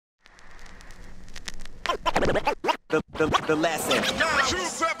The lesson.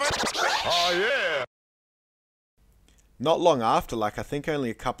 Oh yeah. Not long after, like I think only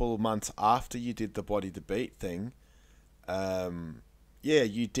a couple of months after you did the Body to Beat thing, yeah,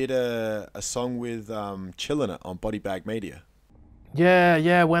 you did a song with ChillinIt on BodyBag Media.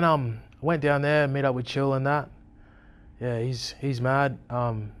 Yeah, when went down there, meet up with Chill and that. Yeah, he's mad.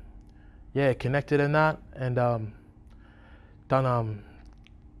 Yeah, connected in that, and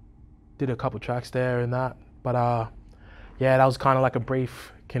did a couple tracks there and that. But yeah, that was kind of like a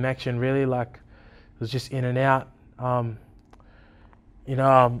brief connection, really. Like it was just in and out. You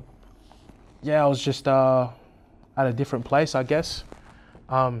know, yeah, I was just at a different place, I guess.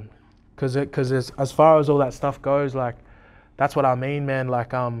 Cause as far as all that stuff goes, like that's what I mean, man.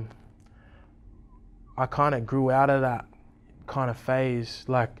 Like I kind of grew out of that kind of phase,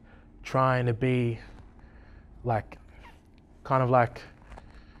 like trying to be like kind of like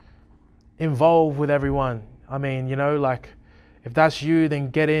involved with everyone. I mean, you know, like if that's you, then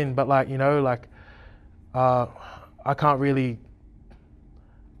get in. But like, you know, like I couldn't really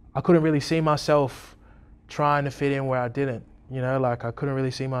see myself trying to fit in where I didn't. You know, like I couldn't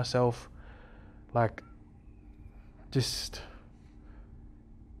really see myself like just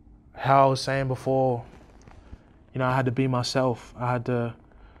how I was saying before, you know, I had to be myself. I had to,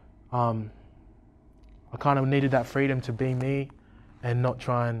 I kind of needed that freedom to be me and not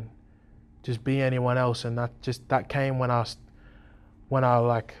try and just be anyone else. And that came when I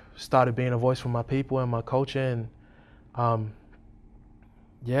like started being a voice for my people and my culture. And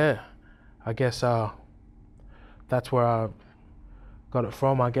yeah, I guess that's where I got it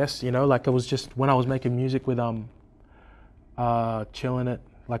from, I guess. You know, like it was just when I was making music with ChillinIt,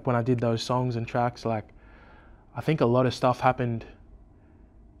 like when I did those songs and tracks, like I think a lot of stuff happened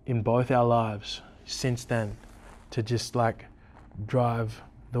in both our lives since then to just like drive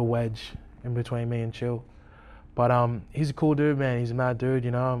the wedge in between me and Chill. But he's a cool dude, man. He's a mad dude,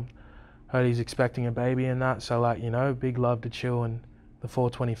 you know. Heard he's expecting a baby and that, so like, you know, big love to Chill and the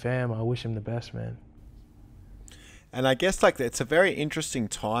 420 fam. I wish him the best, man. And I guess like it's a very interesting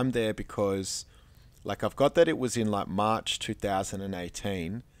time there because like I've got that it was in like March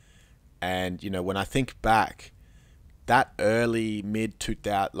 2018, and you know, when I think back, that early mid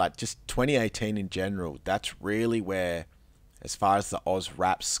 2000, like just 2018 in general, that's really where, as far as the Oz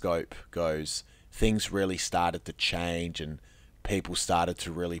rap scope goes, things really started to change and people started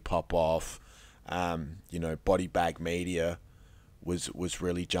to really pop off. You know, BodyBag Media was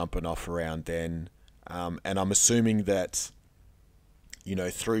really jumping off around then. And I'm assuming that, you know,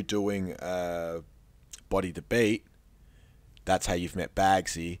 through doing Body to Beat, that's how you've met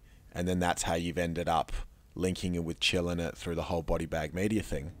Bagsy, and then that's how you've ended up linking in with ChillinIt through the whole BodyBag Media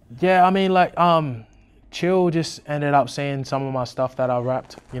thing. Yeah, I mean, like, Chill just ended up seeing some of my stuff that I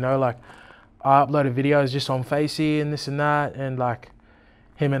rapped, you know, like, I uploaded videos just on Facey and this and that, and like,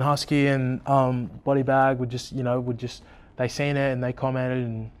 him and Husky and BodyBag would just, you know, they seen it and they commented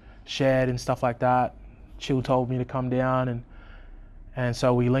and shared and stuff like that. Chill told me to come down, and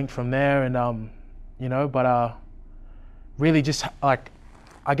so we linked from there, and you know, but really just like,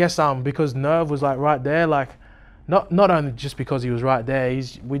 I guess because Nerve was like right there, like not only just because he was right there,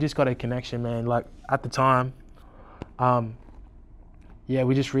 we just got a connection, man. Like at the time, yeah,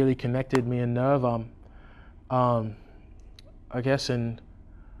 we just really connected, me and Nerve, I guess, and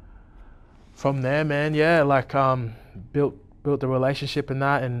from there, man, yeah, like built the relationship and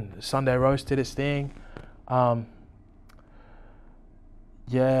that, and Sunday Roast did its thing.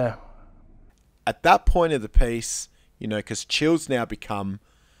 Yeah. At that point of the piece, you know, because Chill's now become,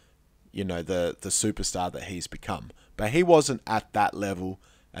 you know, the superstar that he's become, but he wasn't at that level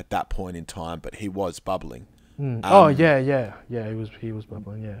at that point in time, but he was bubbling. Oh yeah, he was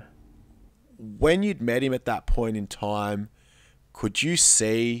bubbling, yeah. When you'd met him at that point in time, could you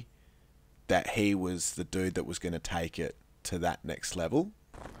see that he was the dude that was going to take it to that next level?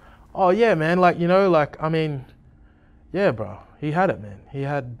 Oh yeah, man. Like, you know, like, I mean, yeah, bro. He had it, man. He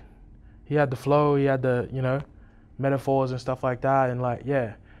had the flow. He had the, you know, metaphors and stuff like that. And like,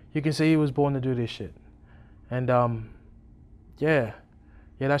 yeah, you can see he was born to do this shit. And yeah,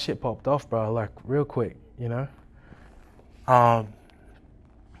 that shit popped off, bro. Like real quick, you know.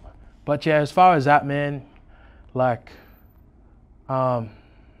 But yeah, as far as that, man, like,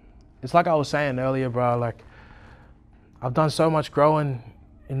 it's like I was saying earlier, bro. Like, I've done so much growing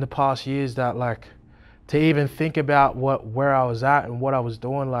in the past years that, like, to even think about where I was at and what I was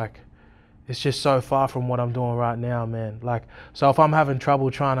doing, like, it's just so far from what I'm doing right now, man. Like, so if I'm having trouble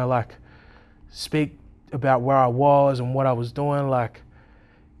trying to like speak about where I was and what I was doing, like,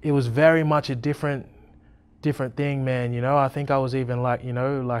 it was very much a different thing, man. You know, I think I was even like, you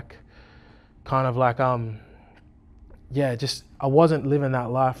know, like kind of like yeah, just I wasn't living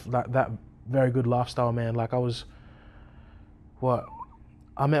that life, that very good lifestyle, man. Like I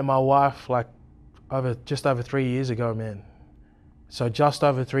met my wife like just over 3 years ago, man. So just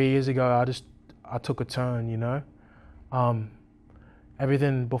over 3 years ago, I took a turn, you know.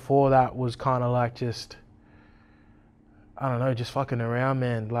 Everything before that was kind of like just, I don't know, just fucking around,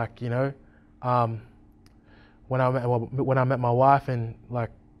 man. Like, you know, when I met my wife and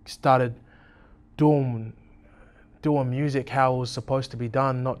like started doing music how it was supposed to be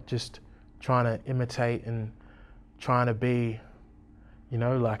done, not just trying to imitate and trying to be, you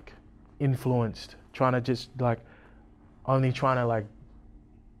know, like influenced, trying to just like only trying to like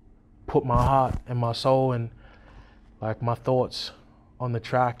put my heart and my soul and like my thoughts on the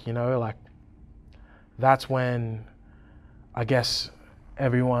track, you know, like that's when I guess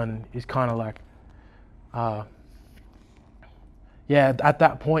everyone is kind of like, yeah, at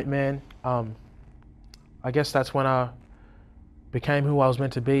that point, man, I guess that's when I became who I was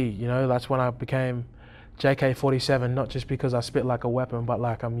meant to be, you know. That's when I became JK-47, not just because I spit like a weapon, but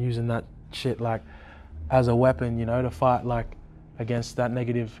like I'm using that shit like as a weapon, you know, to fight like against the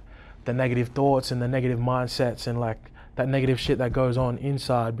negative thoughts and the negative mindsets and like that negative shit that goes on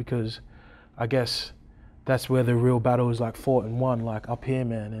inside, because I guess that's where the real battle is like fought and won, like up here,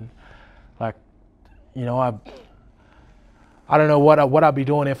 man. And like, you know, I don't know what I'd be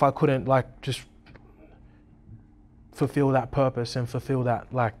doing if I couldn't like just fulfill that purpose and fulfill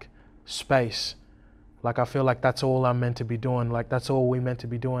that like space. Like I feel like that's all I'm meant to be doing. Like that's all we meant to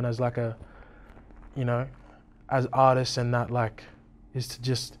be doing as like a, you know, as artists, and that like is to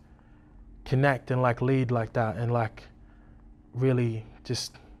just connect and like lead like that and like really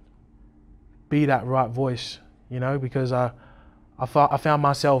just be that right voice, you know, because I found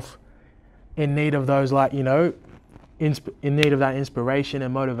myself in need of those like, you know, in need of that inspiration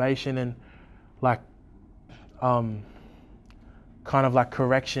and motivation and like kind of like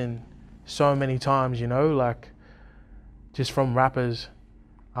correction so many times, you know, like just from rappers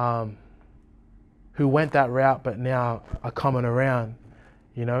who went that route but now are coming around,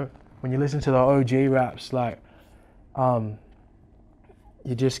 you know. When you listen to the OG raps, like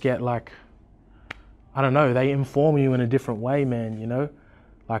you just get like, I don't know, they inform you in a different way, man, you know.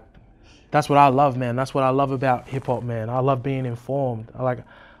 Like that's what I love, man. That's what I love about hip hop, man. I love being informed.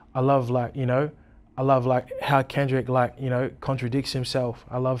 I love like, you know, I love like how Kendrick like, you know, contradicts himself.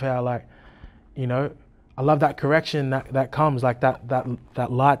 I love how like, you know, I love that correction that comes, like that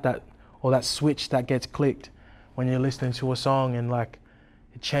light or that switch that gets clicked when you're listening to a song, and like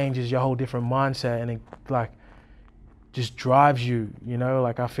it changes your whole different mindset and it like just drives you, you know.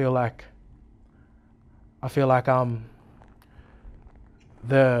 Like I feel like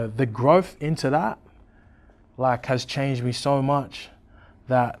the growth into that like has changed me so much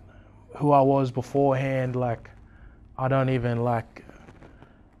that who I was beforehand, like I don't even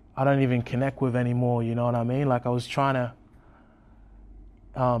connect with anymore, you know what I mean? Like I was trying to,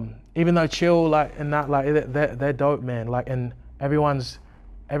 even though Chill like and that like they're dope, man. Like, and everyone's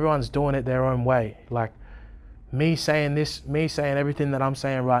doing it their own way. Like me saying everything that I'm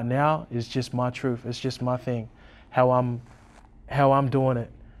saying right now is just my truth. It's just my thing, how I'm doing it,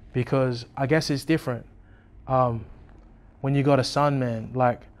 because I guess it's different. When you got a son, man,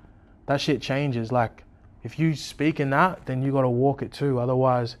 like that shit changes. Like if you speak in that, then you got to walk it too.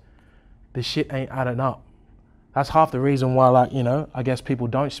 Otherwise, the shit ain't adding up. That's half the reason why, like, you know, I guess people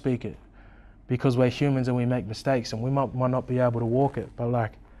don't speak it, because we're humans and we make mistakes and we might not be able to walk it. But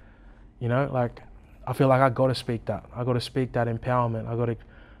like, you know, like I feel like I got to speak that. I got to speak that empowerment. I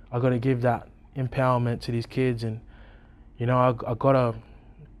got to give that empowerment to these kids, and you know,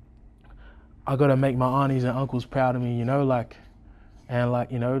 I gotta make my aunties and uncles proud of me, you know, like, and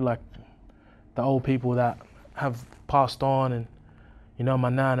like, you know, like the old people that have passed on, and you know, my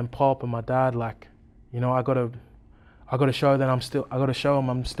nan and pop and my dad, like, you know, I gotta show that I'm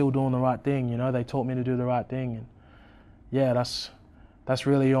still doing the right thing, you know. They taught me to do the right thing, and yeah, that's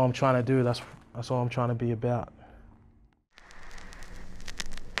really all I'm trying to do. That's all I'm trying to be about.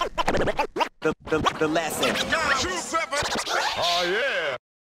 The lesson. 7. Oh yeah.